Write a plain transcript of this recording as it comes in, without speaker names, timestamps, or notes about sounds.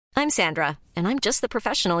I'm Sandra, and I'm just the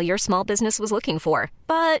professional your small business was looking for.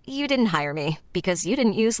 But you didn't hire me because you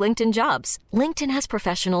didn't use LinkedIn Jobs. LinkedIn has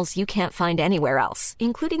professionals you can't find anywhere else,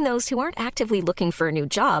 including those who aren't actively looking for a new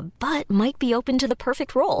job, but might be open to the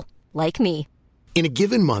perfect role, like me. In a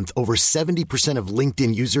given month, over 70% of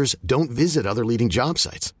LinkedIn users don't visit other leading job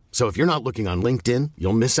sites. So if you're not looking on LinkedIn,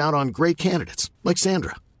 you'll miss out on great candidates like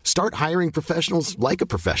Sandra. Start hiring professionals like a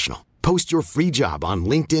professional. Post your free job on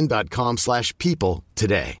linkedin.com/people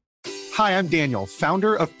today. Hi, I'm Daniel,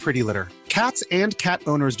 founder of Pretty Litter. Cats and cat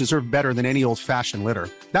owners deserve better than any old-fashioned litter.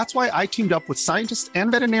 That's why I teamed up with scientists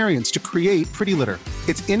and veterinarians to create Pretty Litter.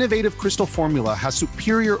 Its innovative crystal formula has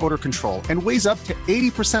superior odor control and weighs up to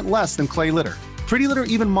 80% less than clay litter. Pretty Litter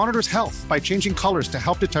even monitors health by changing colors to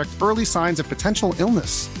help detect early signs of potential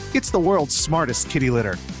illness. It's the world's smartest kitty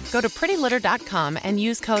litter. Go to prettylitter.com and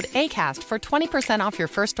use code ACAST for 20% off your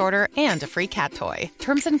first order and a free cat toy.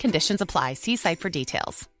 Terms and conditions apply. See site for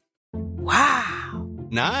details. Wow.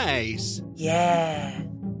 Nice. Yeah.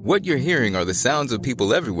 What you're hearing are the sounds of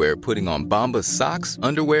people everywhere putting on Bombas socks,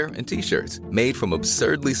 underwear, and T-shirts made from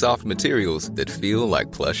absurdly soft materials that feel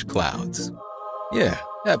like plush clouds. Yeah,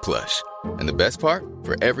 that plush. And the best part?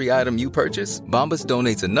 For every item you purchase, Bombas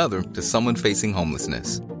donates another to someone facing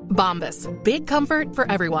homelessness. Bombas. Big comfort for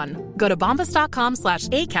everyone. Go to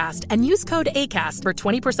bombas.com/ACAST and use code ACAST for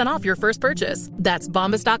 20% off your first purchase. That's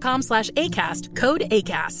bombas.com/ACAST. Code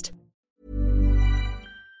ACAST.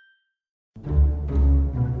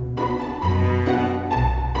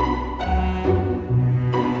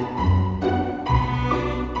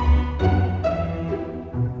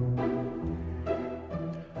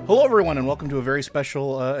 Hello, everyone, and welcome to a very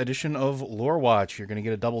special edition of Lore Watch. You're going to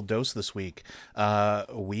get a double dose this week.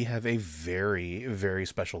 We have a very, very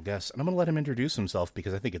special guest, and I'm going to let him introduce himself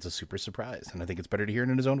because I think it's a super surprise, and I think it's better to hear it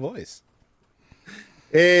in his own voice.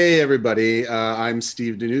 Hey, everybody. I'm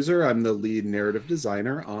Steve Danuser. I'm the lead narrative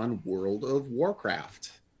designer on World of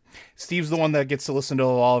Warcraft. Steve's the one that gets to listen to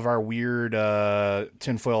all of our weird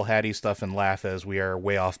tinfoil hatty stuff and laugh as we are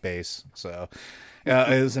way off base, so...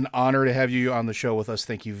 it is an honor to have you on the show with us.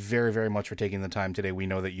 Thank you very, very much for taking the time today. We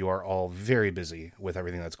know that you are all very busy with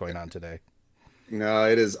everything that's going on today. No,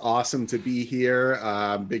 it is awesome to be here.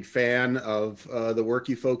 Big fan of the work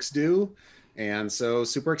you folks do, and so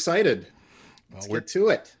super excited. Let's get to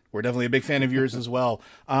it. We're definitely a big fan of yours as well.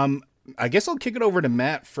 I guess I'll kick it over to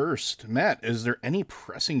Matt first. Matt, is there any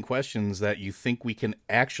pressing questions that you think we can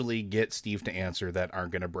actually get Steve to answer that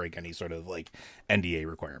aren't going to break any sort of like NDA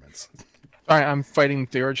requirements? All right, I'm fighting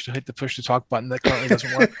the urge to hit the push to talk button that currently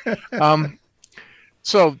doesn't work.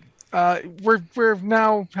 So we're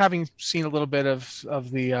now, having seen a little bit of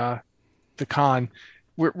the con,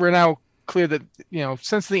 we're now clear that, you know,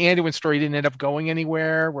 since the Anduin story didn't end up going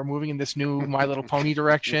anywhere, we're moving in this new My Little Pony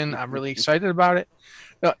direction. I'm really excited about it.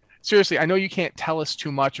 No, seriously, I know you can't tell us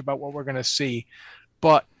too much about what we're going to see,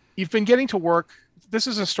 but you've been getting to work. This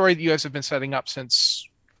is a story that you guys have been setting up since.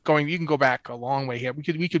 You can go back a long way here.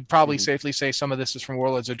 We could probably safely say some of this is from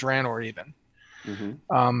Warlords of Draenor even.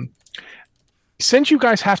 Since you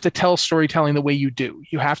guys have to tell storytelling the way you do,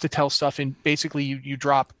 you have to tell stuff in basically you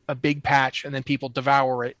drop a big patch and then people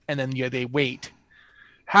devour it and then they wait.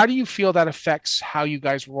 How do you feel that affects how you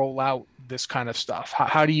guys roll out this kind of stuff?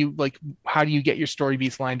 How do you get your story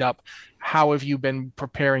beats lined up? How have you been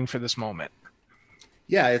preparing for this moment?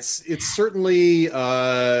 Yeah, it's certainly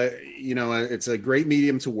it's a great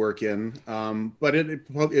medium to work in, but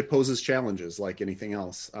it poses challenges like anything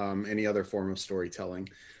else, any other form of storytelling.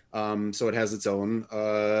 So it has its own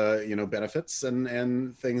benefits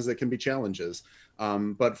and things that can be challenges.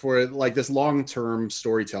 But for like this long-term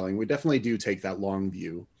storytelling, we definitely do take that long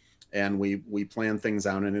view, and we plan things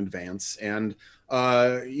out in advance. And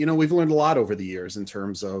we've learned a lot over the years in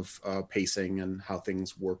terms of pacing and how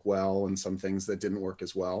things work well and some things that didn't work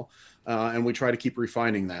as well. And we try to keep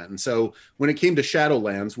refining that. And so when it came to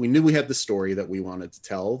Shadowlands, we knew we had the story that we wanted to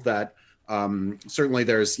tell. That certainly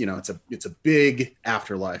there's, it's a big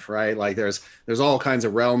afterlife, right? Like there's all kinds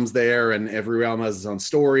of realms there, and every realm has its own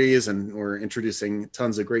stories, and we're introducing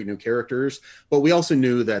tons of great new characters. But we also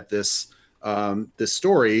knew that this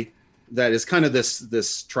story that is kind of this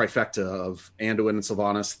trifecta of Anduin and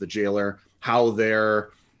Sylvanas, the jailer, how their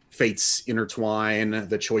fates intertwine,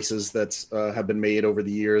 the choices that have been made over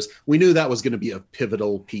the years. We knew that was going to be a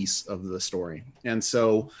pivotal piece of the story, and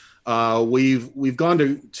so we've gone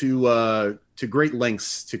to great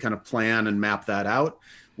lengths to kind of plan and map that out.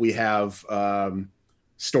 We have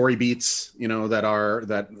story beats,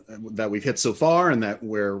 that we've hit so far, and that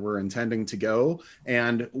where we're intending to go.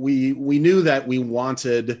 And we knew that we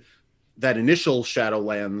wanted that initial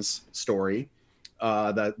Shadowlands story,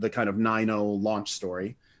 the kind of 9.0 launch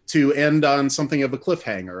story, to end on something of a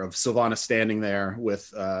cliffhanger of Sylvanas standing there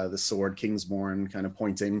with the sword Kingsmorn kind of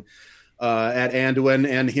pointing at Anduin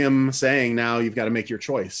and him saying, now you've got to make your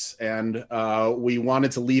choice. And we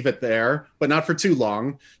wanted to leave it there, but not for too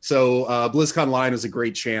long. So BlizzCon Line is a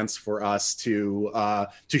great chance for us to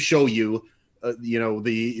show you,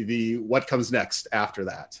 the what comes next after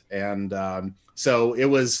that. And so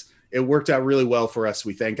it worked out really well for us,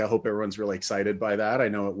 we think. I hope everyone's really excited by that. I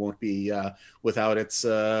know it won't be without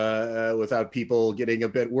people getting a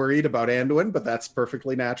bit worried about Anduin, but that's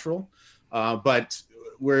perfectly natural. But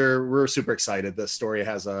we're super excited. The story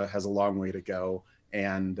has a long way to go,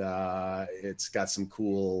 and it's got some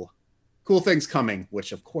cool things coming,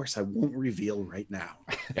 which of course I won't reveal right now.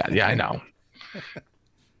 Yeah, I know.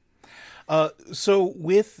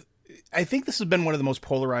 I think this has been one of the most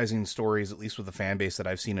polarizing stories, at least with the fan base, that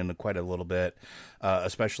I've seen in quite a little bit,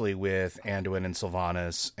 especially with Anduin and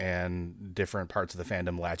Sylvanas and different parts of the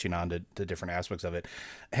fandom latching on to different aspects of it.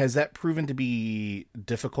 Has that proven to be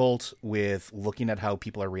difficult with looking at how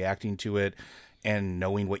people are reacting to it and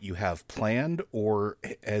knowing what you have planned, or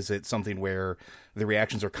is it something where the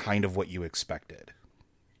reactions are kind of what you expected?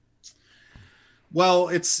 Well,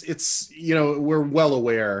 it's we're well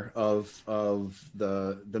aware of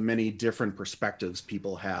the many different perspectives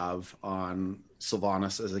people have on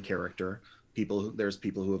Sylvanas as a character. There's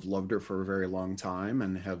people who have loved her for a very long time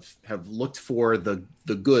and have looked for the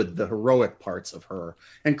good, the heroic parts of her,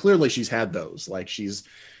 and clearly she's had those. Like she's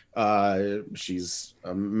a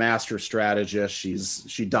master strategist.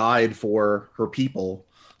 She died for her people.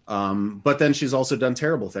 But then she's also done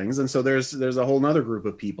terrible things. And so there's a whole nother group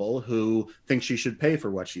of people who think she should pay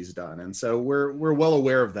for what she's done. And so we're well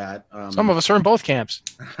aware of that. Some of us are in both camps.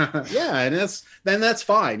 Yeah. And that's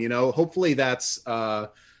fine. Hopefully that's the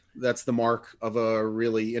mark of a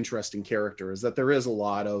really interesting character, is that there is a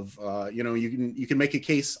lot of, you can make a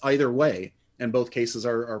case either way, and both cases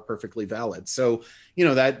are perfectly valid. So,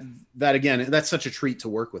 that again, that's such a treat to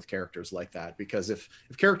work with characters like that, because if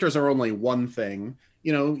characters are only one thing,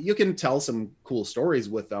 you can tell some cool stories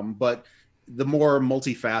with them, but the more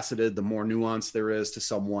multifaceted, the more nuance there is to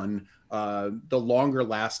someone, the longer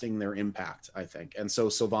lasting their impact, I think. And so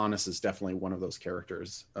Sylvanas is definitely one of those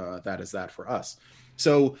characters that is that for us.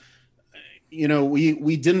 So,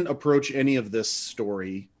 we didn't approach any of this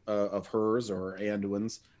story of hers or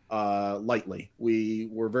Anduin's lightly.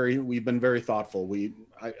 We've been very thoughtful.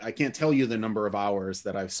 I can't tell you the number of hours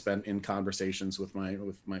that I've spent in conversations with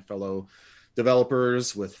my fellow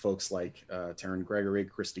developers, with folks like Taryn Gregory,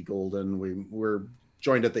 Christy Golden. We're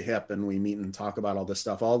joined at the hip, and we meet and talk about all this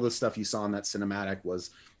stuff. All the stuff you saw in that cinematic was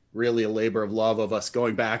really a labor of love of us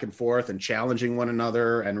going back and forth and challenging one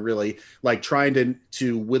another, and really like trying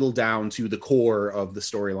to whittle down to the core of the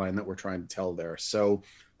storyline that we're trying to tell there. So,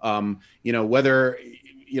 whether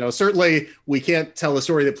certainly we can't tell a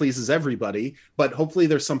story that pleases everybody, but hopefully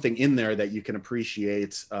there's something in there that you can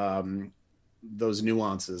appreciate. Those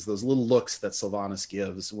nuances, those little looks that Sylvanas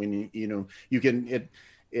gives when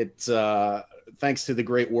thanks to the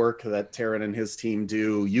great work that Taryn and his team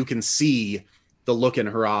do, you can see the look in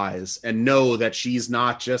her eyes and know that she's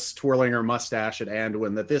not just twirling her mustache at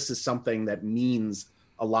Anduin, that this is something that means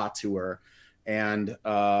a lot to her. And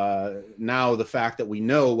now the fact that we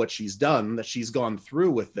know what she's done, that she's gone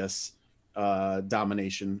through with this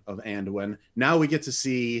domination of Anduin, now we get to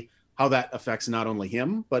see how that affects not only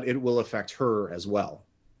him, but it will affect her as well.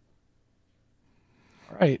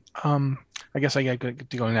 All right. I guess I get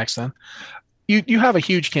to go next then. You have a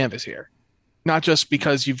huge canvas here, not just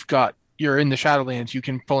because you're in the Shadowlands. You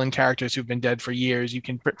can pull in characters who've been dead for years. You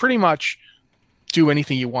can pretty much do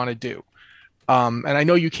anything you want to do. And I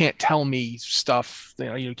know you can't tell me stuff.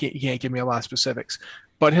 You can't give me a lot of specifics.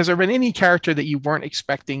 But has there been any character that you weren't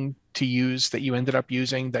expecting to use that you ended up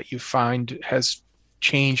using that you find has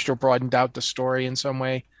changed or broadened out the story in some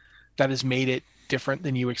way that has made it different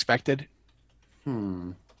than you expected?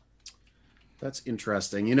 That's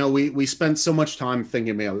interesting. We spent so much time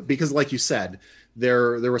thinking about it because, like you said,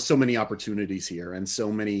 there were so many opportunities here and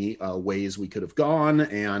so many ways we could have gone.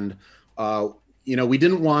 And, we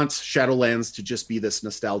didn't want Shadowlands to just be this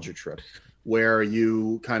nostalgia trip where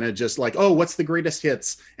you kind of just like, oh, what's the greatest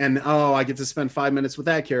hits? And, oh, I get to spend 5 minutes with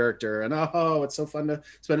that character. And, oh, it's so fun to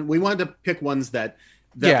spend. We wanted to pick ones that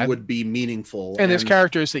would be meaningful. And there's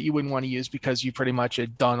characters that you wouldn't want to use because you pretty much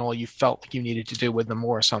had done all you felt like you needed to do with them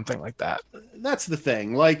or something like that. That's the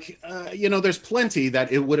thing. Like, there's plenty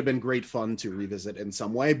that it would have been great fun to revisit in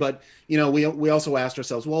some way. But, we also asked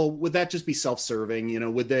ourselves, well, would that just be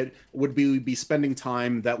self-serving? Would we be spending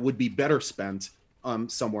time that would be better spent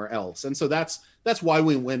somewhere else? And so that's why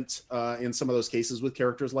we went in some of those cases with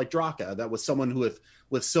characters like Draka. That was someone who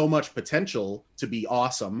with so much potential to be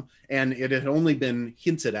awesome, and it had only been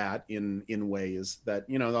hinted at in ways that,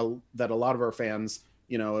 you know, that a lot of our fans,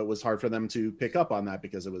 you know, it was hard for them to pick up on that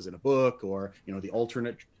because it was in a book, or, you know, the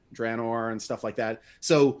alternate Draenor and stuff like that.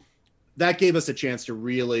 So that gave us a chance to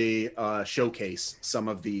really showcase some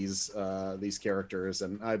of these characters,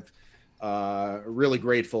 and I've really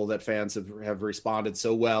grateful that fans have responded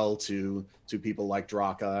so well to people like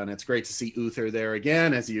Draka, and it's great to see Uther there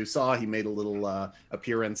again. As you saw, he made a little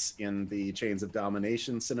appearance in the Chains of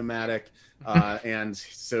Domination cinematic, and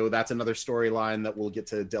so that's another storyline that we'll get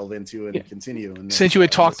to delve into and continue. And since you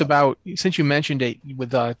had talked about, since you mentioned it with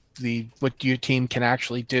the what your team can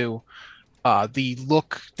actually do, the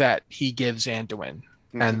look that he gives Anduin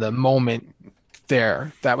and the moment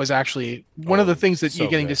there, that was actually one of the things that you're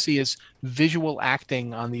getting to see is visual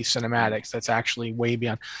acting on these cinematics. That's actually way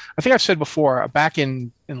beyond. I think I've said before, back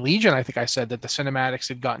in Legion, I think I said that the cinematics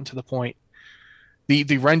had gotten to the point, the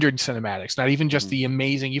rendered cinematics, not even just the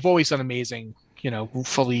amazing, you've always done amazing, you know,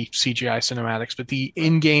 fully CGI cinematics, but the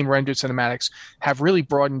in-game rendered cinematics have really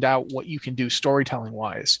broadened out what you can do storytelling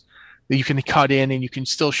wise. That you can cut in and you can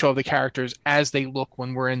still show the characters as they look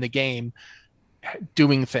when we're in the game,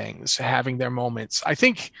 doing things, having their moments. I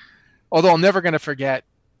think, although I'm never going to forget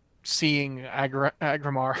seeing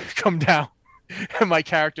Agramar come down and my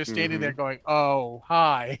character standing there going, "Oh,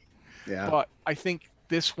 hi." Yeah. But I think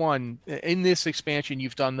this one, in this expansion,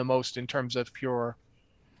 you've done the most in terms of pure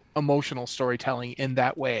emotional storytelling in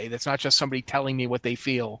that way. That's not just somebody telling me what they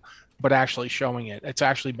feel, but actually showing it.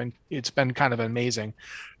 It's been kind of amazing.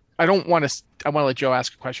 I want to let Joe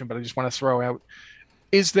ask a question, but I just want to throw out,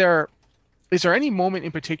 is there any moment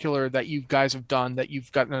in particular that you guys have done that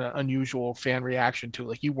you've gotten an unusual fan reaction to?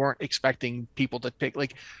 Like you weren't expecting people to pick,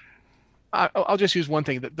 like, I'll just use one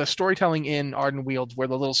thing. The storytelling in Arden Wields where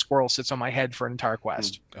the little squirrel sits on my head for an entire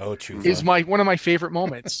quest is one of my favorite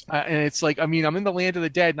moments. And it's like, I mean, I'm in the land of the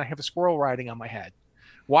dead and I have a squirrel riding on my head.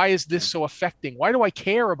 Why is this so affecting? Why do I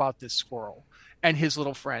care about this squirrel and his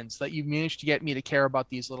little friends, that you managed to get me to care about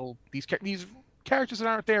these characters that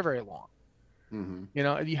aren't there very long? You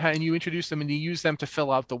know, and you introduce them and you use them to fill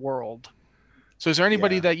out the world. So is there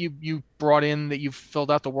anybody that you brought in that you've filled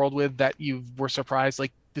out the world with that you were surprised?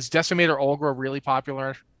 Like, is Decimator Olgra really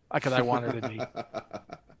popular? Because I wanted to be.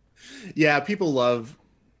 Yeah, people love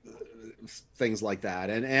things like that.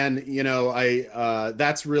 And you know,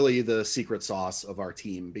 that's really the secret sauce of our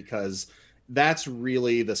team, because that's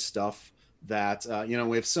really the stuff that, you know,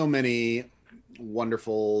 we have so many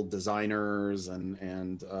wonderful designers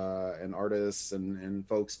and artists and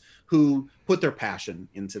folks who put their passion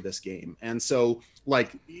into this game. And so,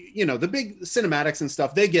 like, you know, the big cinematics and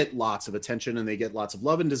stuff, they get lots of attention and they get lots of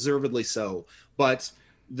love, and deservedly so. But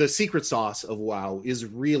the secret sauce of WoW is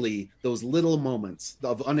really those little moments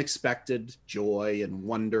of unexpected joy and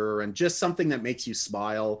wonder, and just something that makes you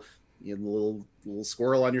smile. You know, little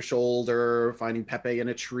squirrel on your shoulder, finding Pepe in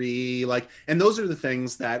a tree, like, and those are the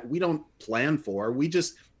things that we don't plan for. We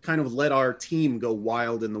just kind of let our team go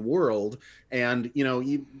wild in the world. And, you know,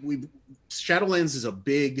 Shadowlands is a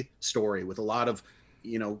big story with a lot of,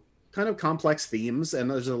 you know, kind of complex themes, and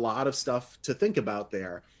there's a lot of stuff to think about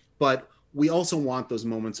there. But we also want those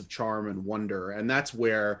moments of charm and wonder, and that's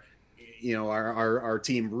where, you know, our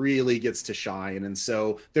team really gets to shine. And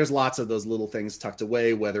so there's lots of those little things tucked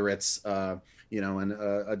away, whether it's you know,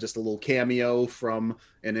 and just a little cameo from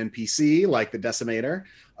an NPC like the Decimator,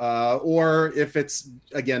 or if it's,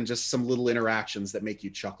 again, just some little interactions that make you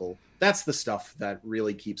chuckle. That's the stuff that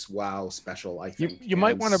really keeps WoW special, I think. You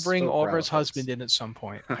might want to bring Olgra's husband in at some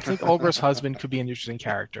point. I think Olgra's husband could be an interesting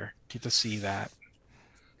character to see that.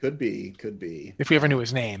 Could be. If we ever knew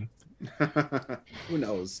his name. Who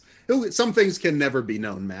knows? Some things can never be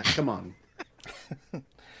known, Matt. Come on.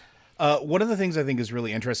 One of the things I think is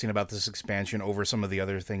really interesting about this expansion over some of the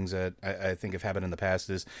other things that I think have happened in the past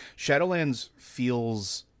is Shadowlands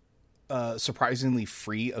feels surprisingly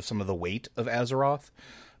free of some of the weight of Azeroth.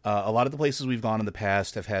 A lot of the places we've gone in the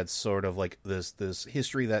past have had sort of like this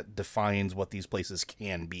history that defines what these places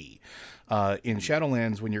can be. In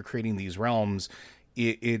Shadowlands, when you're creating these realms,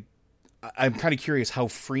 I'm kind of curious how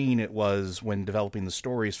freeing it was when developing the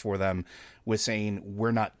stories for them, with saying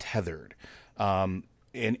we're not tethered.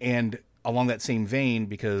 And along that same vein,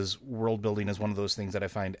 because world building is one of those things that I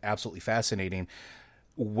find absolutely fascinating.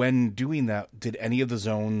 When doing that, did any of the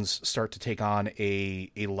zones start to take on a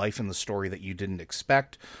life in the story that you didn't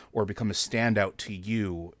expect, or become a standout to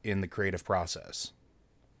you in the creative process?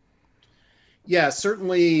 Yeah,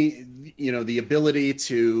 certainly, you know, the ability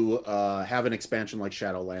to have an expansion like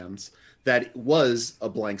Shadowlands that was a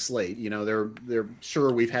blank slate. You know, they're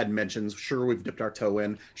sure we've had mentions, sure we've dipped our toe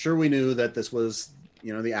in, sure we knew that this was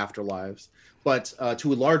the afterlives. But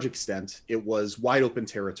to a large extent, it was wide open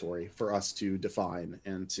territory for us to define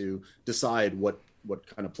and to decide what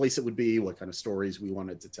kind of place it would be, what kind of stories we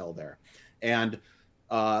wanted to tell there. And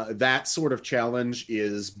that sort of challenge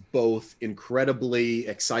is both incredibly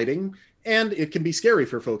exciting, and it can be scary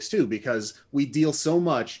for folks too, because we deal so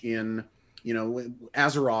much in,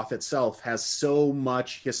 Azeroth itself has so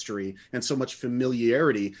much history and so much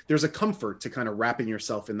familiarity. There's a comfort to kind of wrapping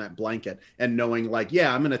yourself in that blanket and knowing like,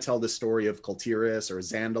 yeah, I'm going to tell the story of Kultiris or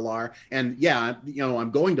Zandalar. And yeah, I'm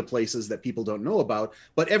going to places that people don't know about,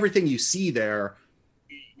 but everything you see there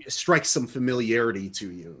strikes some familiarity to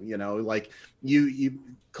you, like you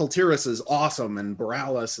Kultiris is awesome and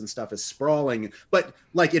Borealis and stuff is sprawling, but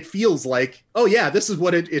like it feels like, oh yeah, this is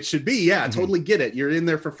what it should be. Yeah, totally get it. You're in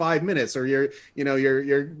there for 5 minutes, or you're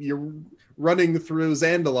running through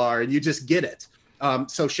Zandalar and you just get it.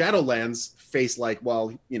 So Shadowlands face like,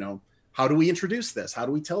 well, how do we introduce this? How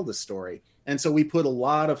do we tell this story? And so we put a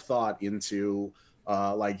lot of thought into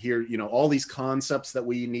all these concepts that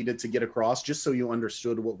we needed to get across just so you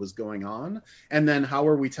understood what was going on. And then how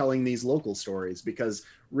are we telling these local stories? Because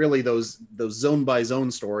really those zone by zone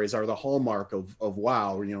stories are the hallmark of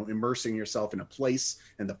WoW, immersing yourself in a place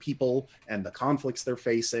and the people and the conflicts they're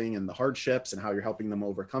facing and the hardships and how you're helping them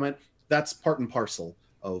overcome it. That's part and parcel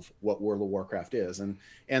of what World of Warcraft is.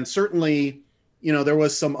 And certainly, there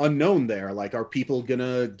was some unknown there. Like, are people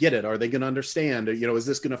gonna get it? Are they gonna understand? Is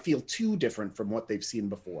this gonna feel too different from what they've seen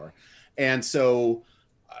before? And so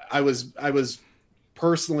I was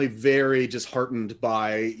personally very disheartened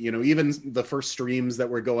by, even the first streams that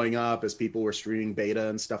were going up as people were streaming beta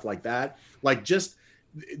and stuff like that. Like, just,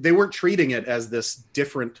 they weren't treating it as this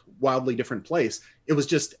wildly different place. It was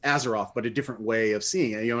just Azeroth, but a different way of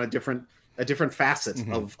seeing it, a different facet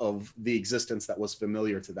of the existence that was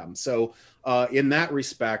familiar to them. So in that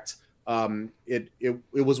respect, it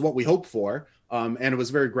was what we hoped for. And it was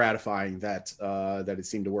very gratifying that it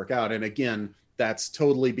seemed to work out. And again, that's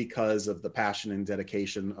totally because of the passion and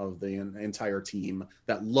dedication of the entire team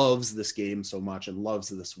that loves this game so much and loves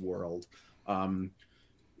this world.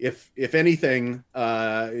 If anything,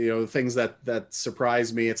 things that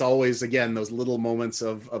surprise me, it's always, again, those little moments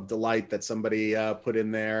of delight that somebody put in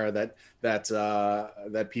there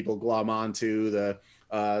that people glom onto.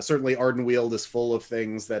 Certainly Ardenweald is full of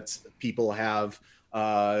things that people have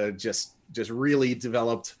just really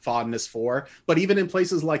developed fondness for. But even in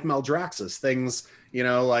places like Maldraxxus, things,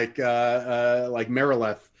 like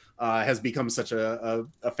Marileth has become such a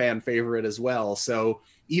fan favorite as well. So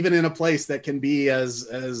even in a place that can be as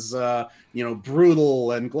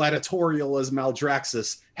brutal and gladiatorial as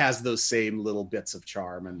Maldraxxus, has those same little bits of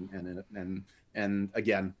charm. And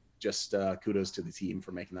again, just kudos to the team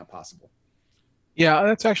for making that possible. Yeah,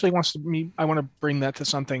 that's actually I want to bring that to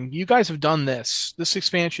something. You guys have done this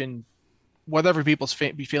expansion, whatever people's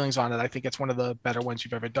feelings on it, I think it's one of the better ones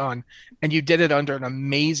you've ever done. And you did it under an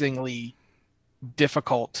amazingly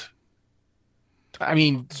difficult,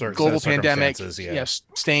 global pandemic, yes,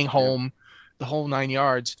 staying home, the whole 9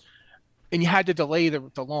 yards. And you had to delay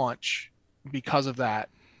the launch because of that.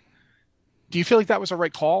 Do you feel like that was a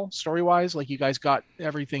right call story-wise? Like, you guys got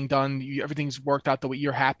everything done, everything's worked out the way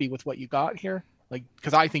you're happy with what you got here? Like,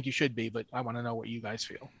 because I think you should be, but I want to know what you guys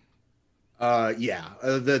feel.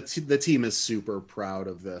 The team is super proud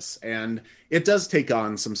of this, and it does take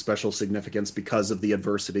on some special significance because of the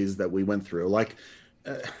adversities that we went through. Like,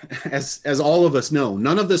 as all of us know,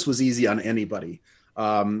 none of this was easy on anybody.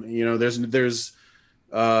 There's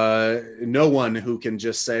no one who can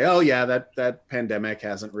just say, oh yeah, that pandemic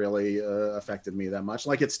hasn't really affected me that much.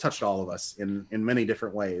 Like, it's touched all of us in many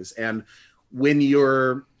different ways. And when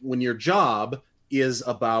your job is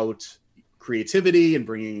about creativity and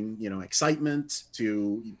bringing excitement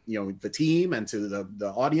to the team and to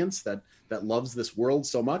the audience that loves this world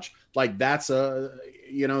so much, like, that's a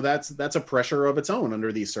pressure of its own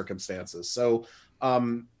under these circumstances. So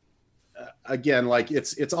again, like,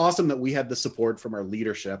 it's awesome that we had the support from our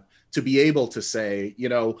leadership to be able to say,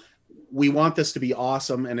 we want this to be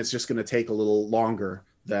awesome, and it's just going to take a little longer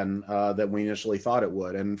than we initially thought it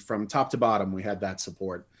would. And from top to bottom, we had that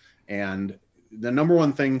support. And the number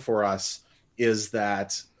one thing for us is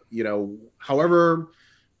that,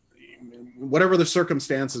 whatever the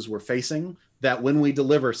circumstances we're facing, that when we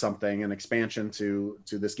deliver something, an expansion to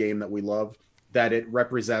this game that we love, that it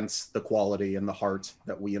represents the quality and the heart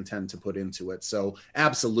that we intend to put into it. So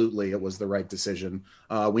absolutely, it was the right decision.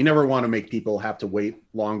 We never want to make people have to wait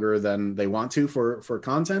longer than they want to for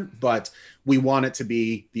content, but we want it to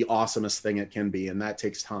be the awesomest thing it can be. And that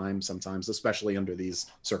takes time sometimes, especially under these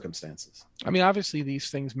circumstances. Obviously these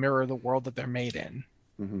things mirror the world that they're made in.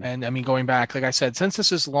 And I mean, going back, like I said, since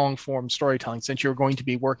this is long form storytelling, since you're going to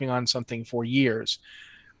be working on something for years,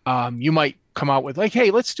 you might come out with like,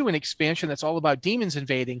 hey, let's do an expansion that's all about demons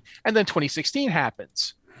invading. And then 2016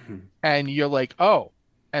 happens. And you're like, oh,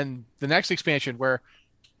 and the next expansion where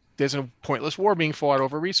there's a pointless war being fought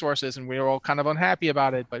over resources and we're all kind of unhappy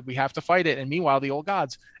about it, but we have to fight it. And meanwhile, the old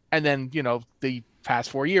gods. And then, the past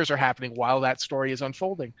 4 years are happening while that story is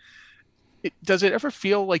unfolding. Does it ever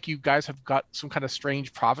feel like you guys have got some kind of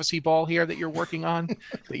strange prophecy ball here that you're working on,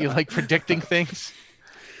 that you're like predicting things?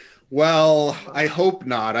 Well, I hope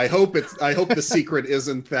not. I hope the secret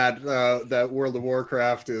isn't that that World of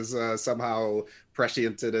Warcraft is somehow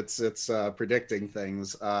prescient at its predicting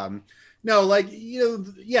things. No,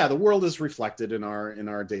 the world is reflected in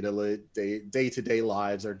our day-to-day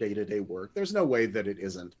lives, our day-to-day work. There's no way that it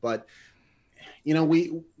isn't. But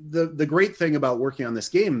the great thing about working on this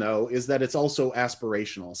game, though, is that it's also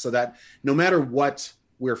aspirational, so that no matter what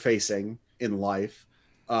we're facing in life,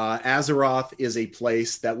 Azeroth is a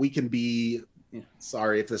place that we can be.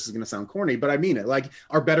 Sorry if this is going to sound corny, but I mean it. Like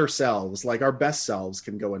our better selves, like our best selves,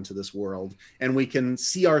 can go into this world, and we can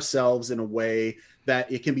see ourselves in a way that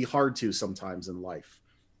it can be hard to sometimes in life.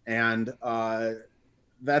 And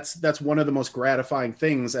that's one of the most gratifying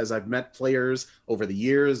things as I've met players over the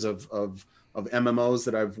years of MMOs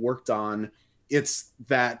that I've worked on. It's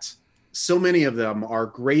that so many of them are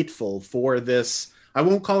grateful for this. I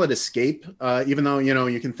won't call it escape, even though,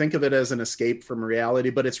 you can think of it as an escape from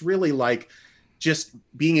reality, but it's really like just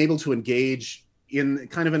being able to engage in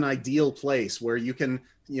kind of an ideal place where you can,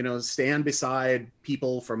 stand beside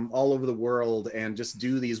people from all over the world and just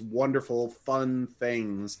do these wonderful, fun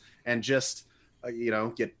things and just,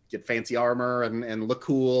 get fancy armor and look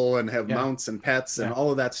cool and have mounts and pets and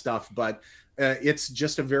all of that stuff. But it's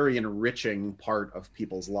just a very enriching part of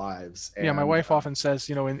people's lives. And, my wife often says,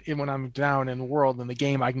 when I'm down in the world in the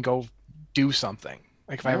game, I can go do something.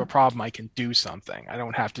 Like if I have a problem, I can do something. I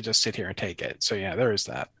don't have to just sit here and take it. So yeah, there is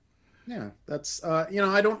that. Yeah, that's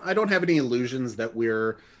I don't have any illusions that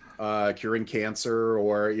we're curing cancer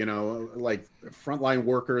or like frontline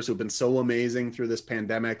workers who've been so amazing through this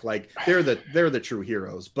pandemic. Like they're the true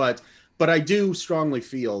heroes. But I do strongly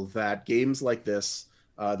feel that games like this,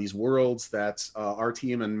 these worlds that our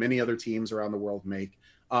team and many other teams around the world make,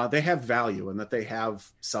 they have value and that they have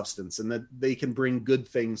substance and that they can bring good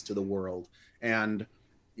things to the world. And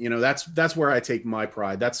that's where I take my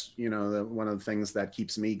pride. That's one of the things that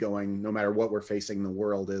keeps me going no matter what we're facing in the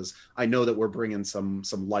world is I know that we're bringing some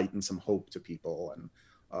light and some hope to people,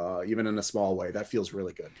 and even in a small way that feels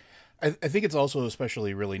really good. I think it's also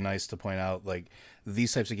especially really nice to point out, like,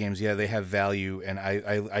 these types of games, they have value, and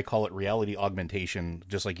I call it reality augmentation,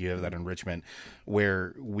 just like you have that enrichment,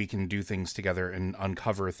 where we can do things together and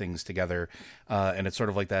uncover things together, and it's sort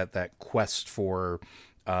of like that quest for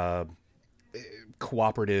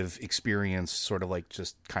cooperative experience sort of like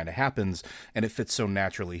just kind of happens, and it fits so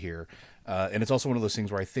naturally here. And it's also one of those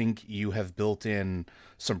things where I think you have built in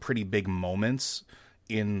some pretty big moments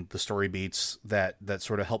in the story beats that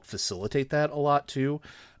sort of help facilitate that a lot too.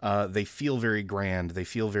 They feel very grand. They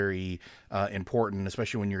feel very important,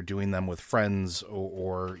 especially when you're doing them with friends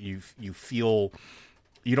or you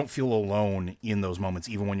don't feel alone in those moments,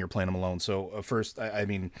 even when you're playing them alone. So first, I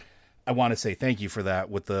mean, I want to say thank you for that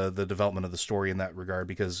with the development of the story in that regard,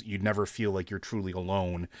 because you never feel like you're truly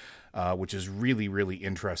alone, which is really, really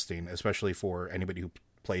interesting, especially for anybody who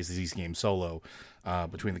plays these games solo.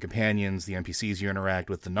 Between the companions, the NPCs you interact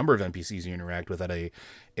with, the number of NPCs you interact with at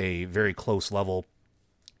a very close level,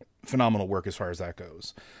 phenomenal work as far as that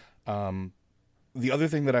goes. The other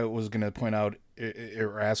thing that I was going to point out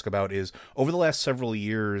or ask about is, over the last several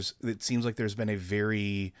years, it seems like there's been a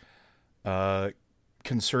very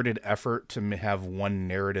concerted effort to have one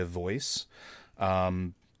narrative voice.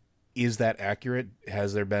 Is that accurate?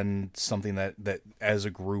 Has there been something that as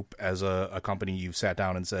a group, as a company, you've sat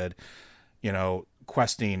down and said,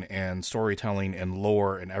 questing and storytelling and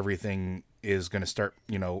lore and everything is going to start,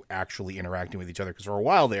 actually interacting with each other? Because for a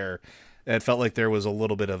while there, it felt like there was a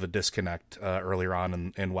little bit of a disconnect earlier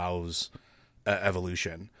on in WoW's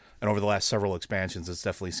evolution. And over the last several expansions, it's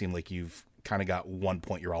definitely seemed like you've kind of got one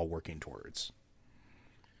point you're all working towards.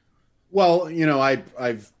 Well,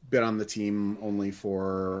 I've been on the team only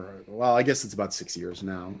for, well, I guess it's about 6 years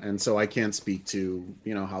now. And so I can't speak to,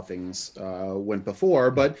 how things went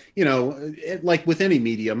before. But, like with any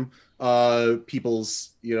medium,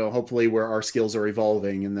 people's, hopefully where our skills are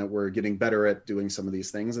evolving and that we're getting better at doing some of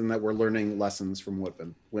these things and that we're learning lessons from what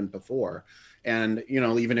went before. And,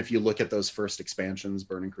 even if you look at those first expansions,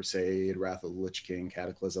 Burning Crusade, Wrath of the Lich King,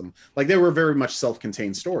 Cataclysm, like they were very much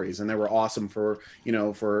self-contained stories and they were awesome for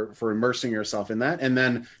immersing yourself in that. And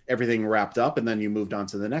then everything wrapped up and then you moved on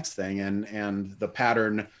to the next thing and the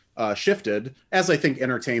pattern shifted, as I think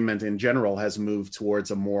entertainment in general has moved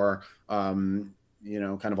towards a more,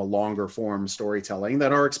 kind of a longer form storytelling,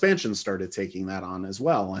 that our expansions started taking that on as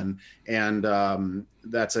well. And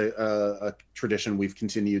that's a tradition we've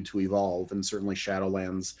continued to evolve. And certainly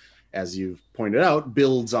Shadowlands, as you've pointed out,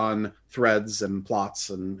 builds on threads and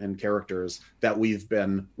plots and characters that we've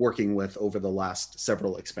been working with over the last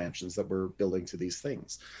several expansions that we're building to these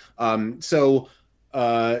things. Again,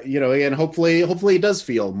 hopefully it does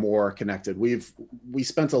feel more connected. We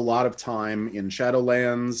spent a lot of time in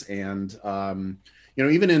Shadowlands and,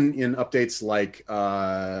 even in updates like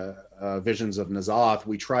Visions of N'Zoth,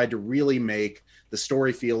 we tried to really make the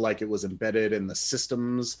story feel like it was embedded in the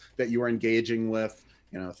systems that you were engaging with.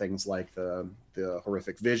 Things like the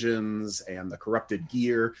horrific visions and the corrupted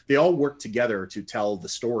gear, they all work together to tell the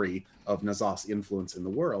story of N'Zoth's influence in the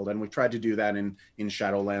world. And we tried to do that in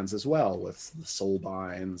Shadowlands as well, with the soul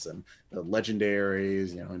binds and the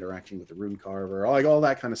legendaries, interacting with the rune carver, all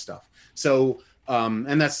that kind of stuff. So,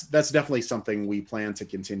 and that's definitely something we plan to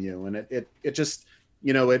continue. And it just,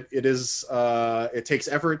 it takes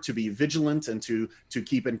effort to be vigilant and to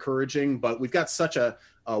keep encouraging, but we've got such a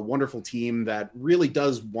wonderful team that really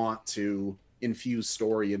does want to infuse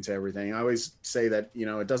story into everything. I always say that,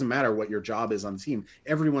 it doesn't matter what your job is on the team.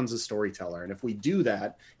 Everyone's a storyteller. And if we do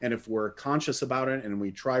that, and if we're conscious about it and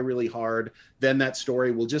we try really hard, then that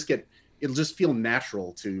story will it'll just feel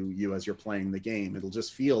natural to you as you're playing the game. It'll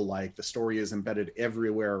just feel like the story is embedded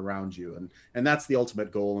everywhere around you. And that's the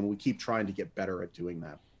ultimate goal. And we keep trying to get better at doing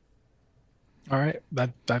that. All right.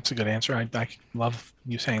 That's a good answer. I love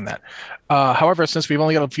you saying that. However, since we've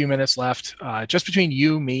only got a few minutes left, just between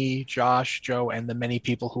you, me, Josh, Joe, and the many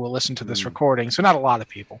people who will listen to this recording, so not a lot of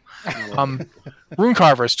people, Rune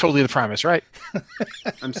Carver is totally the premise, right?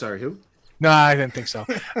 I'm sorry, who? No, I didn't think so.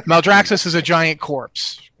 Maldraxxus is a giant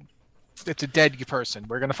corpse. It's a dead person.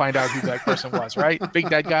 We're going to find out who that person was, right?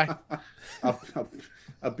 Big dead guy?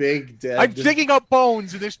 A big dead... I'm digging up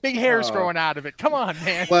bones and there's big hairs growing out of it. Come on,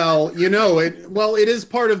 man. Well, it is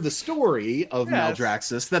part of the story of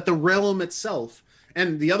Maldraxxus that the realm itself,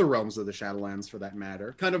 and the other realms of the Shadowlands for that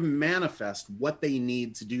matter, kind of manifest what they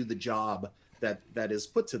need to do the job that is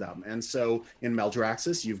put to them. And so in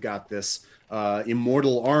Maldraxxus, you've got this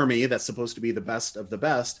immortal army that's supposed to be the best of the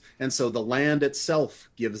best. And so the land itself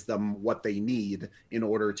gives them what they need in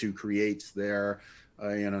order to create their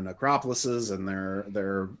necropolises and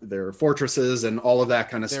their fortresses and all of that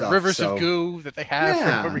kind of their stuff. Rivers of goo that they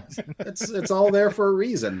have for no reason. it's all there for a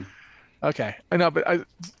reason. Okay, I know, but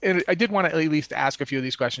I did want to at least ask a few of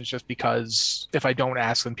these questions, just because if I don't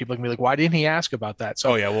ask them, people can be like, "Why didn't he ask about that?"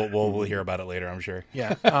 So, we'll hear about it later, I'm sure.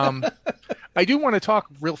 Yeah, I do want to talk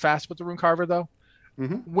real fast about the Rune Carver, though.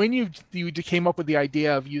 Mm-hmm. When you came up with the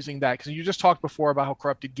idea of using that, because you just talked before about how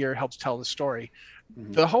corrupted gear helps tell the story,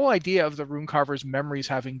 the whole idea of the Rune Carver's memories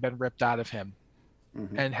having been ripped out of him.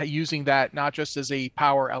 Mm-hmm. And using that not just as a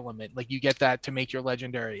power element, like you get that to make your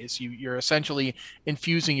legendaries. You're essentially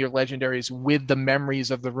infusing your legendaries with the memories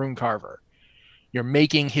of the Rune Carver. You're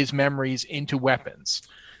making his memories into weapons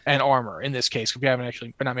and armor. In this case, we're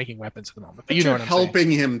not making weapons at the moment. But you know what I'm saying. You're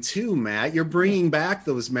helping him too, Matt. You're bringing back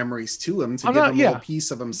those memories to him to give him a little piece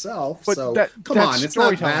of himself. But so come on, it's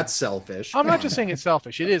not that selfish. I'm not just saying it's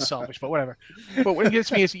selfish. It is selfish, but whatever. But what it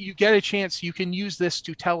gets me is you get a chance. You can use this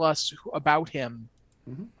to tell us about him.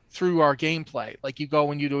 Mm-hmm. Through our gameplay. Like you go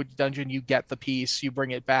and you do a dungeon, you get the piece, you bring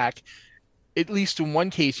it back. At least in one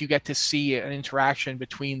case, you get to see an interaction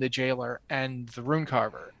between the jailer and the Rune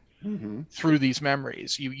Carver through these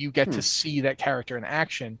memories. You get to see that character in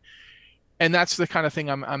action, and that's the kind of thing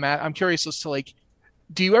I'm curious as to, like,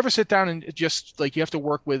 do you ever sit down and just, like, you have to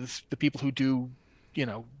work with the people who do,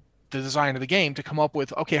 the design of the game to come up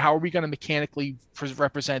with, okay, how are we going to mechanically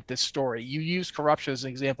represent this story? You use corruption as an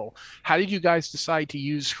example. How did you guys decide to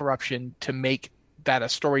use corruption to make that a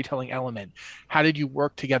storytelling element? How did you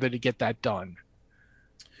work together to get that done?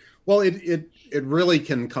 Well, it really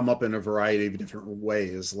can come up in a variety of different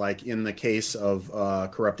ways. Like in the case of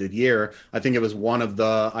Corrupted Year, I think it was one of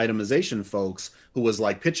the itemization folks who was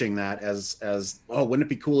like pitching that as, oh, wouldn't it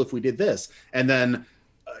be cool if we did this? And then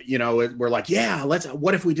we're like, yeah,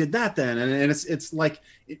 what if we did that then? And it's like,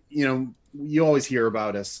 you always hear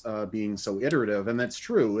about us being so iterative, and that's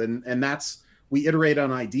true. And that's, we iterate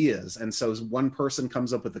on ideas. And so one person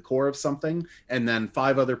comes up with the core of something, and then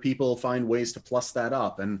 5 other people find ways to plus that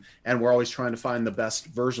up. And we're always trying to find the best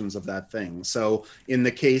versions of that thing. So in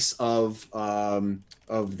the case of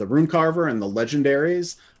the Rune Carver and the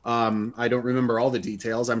legendaries, I don't remember all the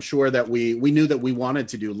details. I'm sure that we knew that we wanted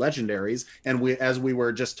to do legendaries, and as we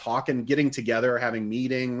were just talking, getting together, having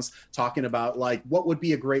meetings, talking about like what would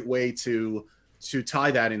be a great way to tie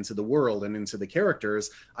that into the world and into the characters.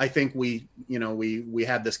 I think we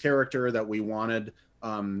had this character that we wanted,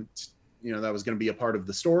 that was going to be a part of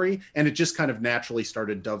the story, and it just kind of naturally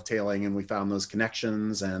started dovetailing, and we found those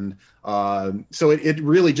connections. And so it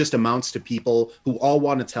really just amounts to people who all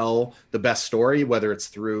want to tell the best story, whether it's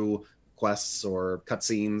through quests or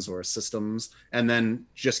cutscenes or systems, and then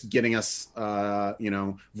just getting us,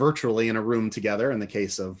 virtually in a room together in the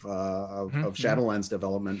case of Shadowlands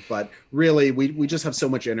development. But really, we just have so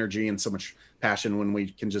much energy and so much passion when we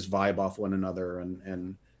can just vibe off one another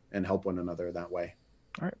and help one another that way.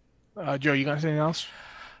 All right. Joe, you got anything else?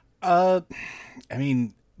 I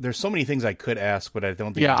mean, there's so many things I could ask, but I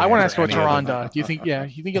don't think. Yeah, I want to ask about Tyrande. Do you think? Yeah,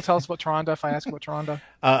 you think you'll tell us about Tyrande if I ask about Tyrande?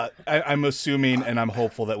 I'm assuming, and I'm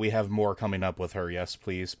hopeful that we have more coming up with her. Yes,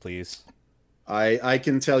 please. I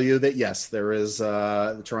can tell you that yes, there is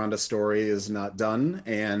the Tyrande story is not done,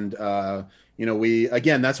 and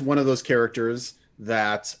that's one of those characters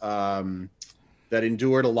that that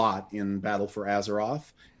endured a lot in Battle for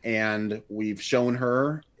Azeroth, and we've shown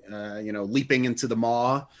her. Leaping into the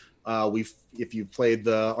maw. If you've played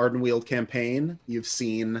the Ardenweald campaign, you've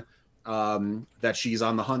seen that she's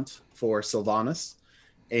on the hunt for Sylvanas.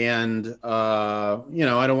 And, I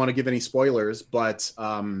don't want to give any spoilers, but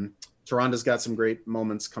Tyrande's got some great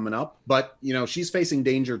moments coming up. But, she's facing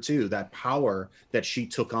danger too. That power that she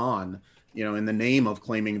took on, in the name of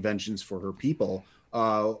claiming vengeance for her people.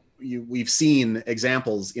 We've seen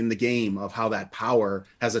examples in the game of how that power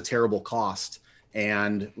has a terrible cost.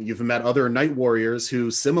 And you've met other Night Warriors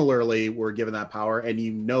who similarly were given that power, and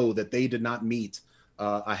that they did not meet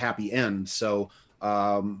a happy end. So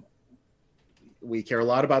we care a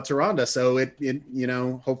lot about Tyrande. So it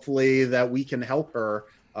hopefully that we can help her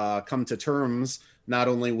come to terms not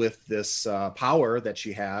only with this power that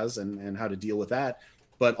she has and how to deal with that,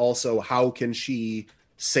 but also how can she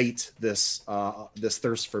sate this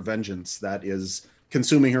thirst for vengeance that is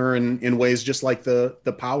consuming her in ways just like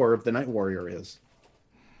the power of the Night Warrior is.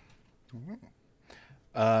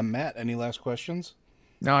 Matt, any last questions?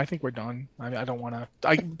 No, I think we're done. I don't want to.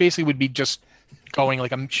 I basically would be just going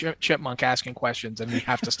like I'm chipmunk asking questions, and we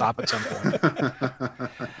have to stop at some point.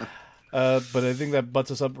 But I think that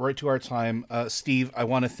butts us up right to our time. Steve, I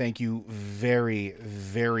want to thank you very,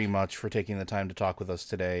 very much for taking the time to talk with us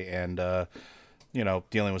today, and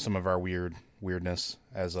dealing with some of our weirdness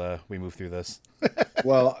as we move through this.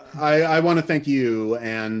 Well, I want to thank you,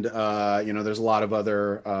 and there's a lot of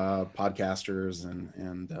other podcasters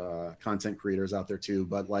and content creators out there too,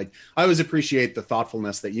 but I always appreciate the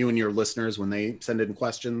thoughtfulness that you and your listeners, when they send in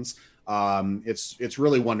questions, it's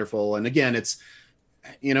really wonderful. And again, it's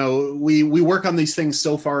we work on these things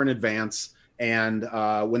so far in advance, and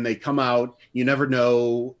when they come out, you never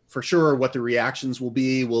know for sure what the reactions will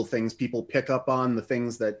be. Will people pick up on the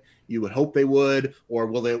things that you would hope they would, or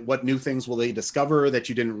what new things will they discover that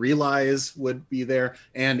you didn't realize would be there?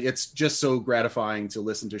 And it's just so gratifying to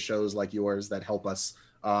listen to shows like yours that help us,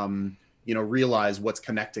 realize what's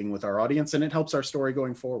connecting with our audience, and it helps our story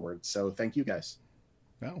going forward. So thank you guys.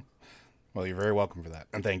 Oh, well, you're very welcome for that.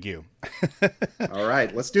 And thank you. All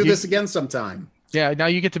right, let's do this again sometime. Yeah, now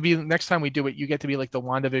you get to be, next time we do it, you get to be like the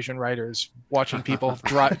WandaVision writers watching people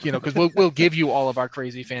drive, because we'll give you all of our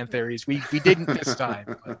crazy fan theories. We didn't this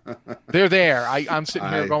time. They're there. I'm sitting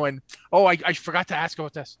here going, oh, I forgot to ask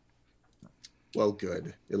about this. Well,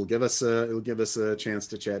 good. It'll give us a chance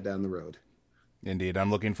to chat down the road. Indeed.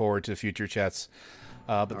 I'm looking forward to future chats.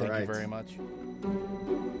 But thank you very much.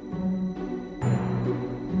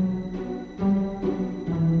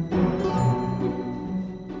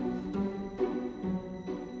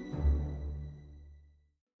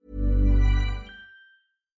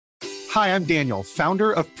 Hi, I'm Daniel,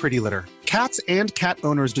 founder of Pretty Litter. Cats and cat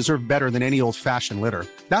owners deserve better than any old-fashioned litter.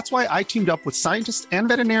 That's why I teamed up with scientists and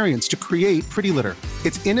veterinarians to create Pretty Litter.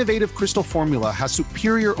 Its innovative crystal formula has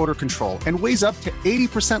superior odor control and weighs up to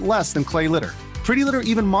 80% less than clay litter. Pretty Litter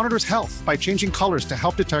even monitors health by changing colors to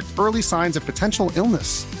help detect early signs of potential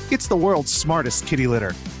illness. It's the world's smartest kitty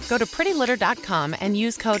litter. Go to prettylitter.com and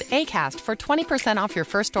use code ACAST for 20% off your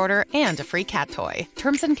first order and a free cat toy.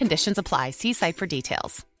 Terms and conditions apply. See site for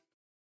details.